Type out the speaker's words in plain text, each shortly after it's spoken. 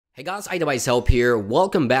Hey guys, iDevice Help here.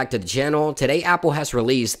 Welcome back to the channel. Today, Apple has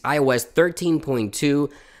released iOS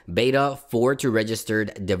 13.2 beta for to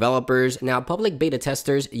registered developers. Now, public beta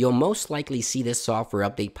testers, you'll most likely see this software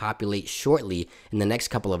update populate shortly in the next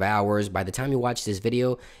couple of hours. By the time you watch this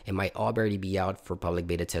video, it might already be out for public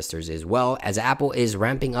beta testers as well, as Apple is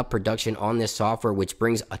ramping up production on this software, which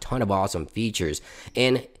brings a ton of awesome features.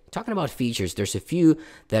 And talking about features, there's a few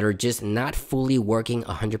that are just not fully working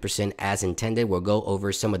 100% as intended. We'll go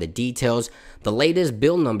over some of the details. The latest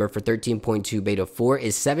build number for 13.2 beta 4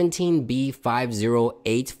 is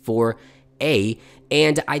 17B5084A,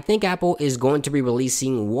 and I think Apple is going to be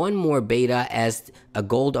releasing one more beta as a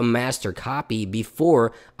gold master copy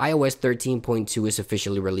before iOS 13.2 is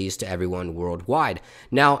officially released to everyone worldwide.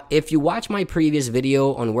 Now, if you watch my previous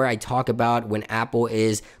video on where I talk about when Apple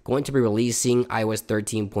is going to be releasing iOS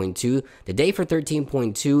 13.2, the day for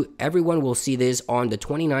 13.2, everyone will see this on the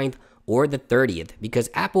 29th or the 30th, because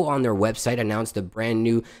Apple on their website announced the brand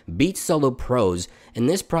new Beats Solo Pros, and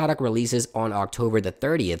this product releases on October the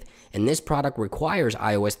 30th, and this product requires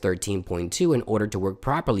iOS 13.2 in order to work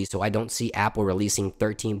properly, so I don't see Apple releasing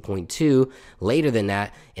 13.2 later than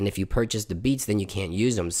that, and if you purchase the Beats, then you can't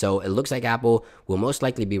use them. So it looks like Apple will most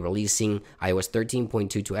likely be releasing iOS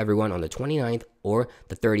 13.2 to everyone on the 29th or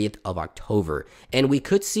the 30th of October. And we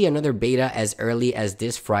could see another beta as early as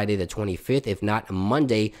this Friday the 25th, if not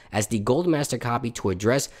Monday, as the Gold Master copy to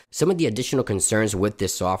address some of the additional concerns with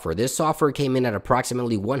this software. This software came in at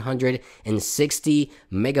approximately 160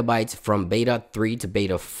 megabytes from beta 3 to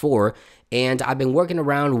beta 4. And I've been working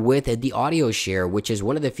around with the audio share, which is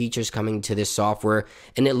one of the features coming to this software.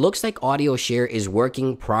 And it looks like audio share is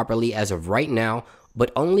working properly as of right now,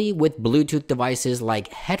 but only with Bluetooth devices like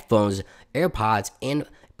headphones, AirPods, and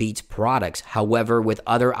Beats products. However, with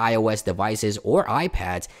other iOS devices or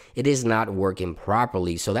iPads, it is not working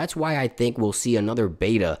properly. So that's why I think we'll see another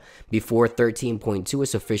beta before 13.2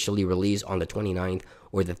 is officially released on the 29th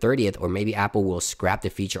or the 30th, or maybe Apple will scrap the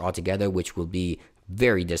feature altogether, which will be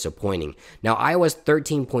very disappointing. Now, iOS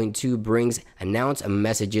 13.2 brings announce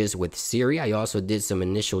messages with Siri. I also did some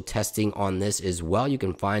initial testing on this as well. You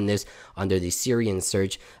can find this under the Siri and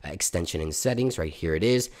search extension and settings. Right here it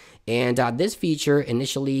is. And this feature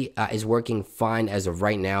initially is working fine as of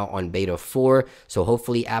right now on beta 4. So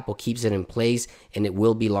hopefully Apple keeps it in place, and it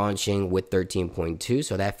will be launching with 13.2.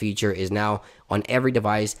 So that feature is now on every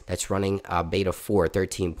device that's running beta 4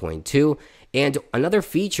 13.2. And another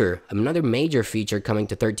feature, another major feature coming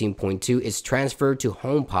to 13.2 is transfer to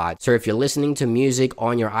HomePod. So if you're listening to music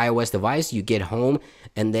on your iOS device, you get home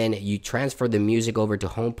and then you transfer the music over to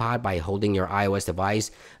HomePod by holding your iOS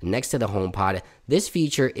device next to the HomePod. This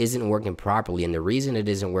feature isn't working properly, and the reason it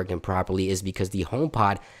isn't working properly is because the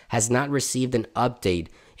HomePod has not received an update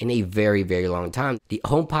in a very, very long time. The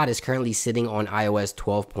HomePod is currently sitting on iOS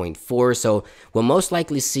 12.4, so we'll most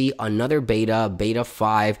likely see another beta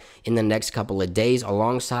 5 in the next couple of days,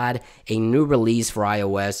 alongside a new release for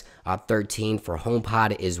iOS 13 for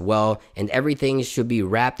HomePod as well, and everything should be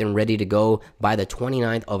wrapped and ready to go by the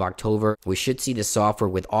 29th of October. We should see the software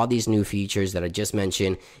with all these new features that I just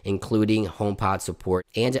mentioned, including HomePod support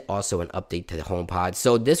and also an update to the HomePod.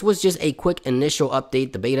 So this was just a quick initial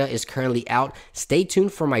update. The beta is currently out. Stay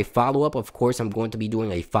tuned for my follow-up. Of course, I'm going to be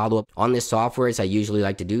doing a follow-up on this software, as I usually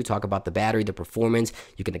like to do, talk about the battery, the performance.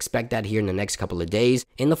 You can expect that here in the next couple of days.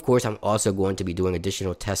 And of course, I'm also going to be doing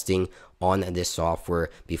additional testing on this software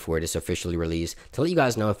before it is officially released to let you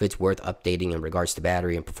guys know if it's worth updating in regards to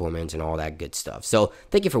battery and performance and all that good stuff. So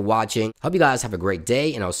thank you for watching. Hope you guys have a great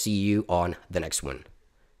day, and I'll see you on the next one.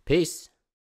 Peace.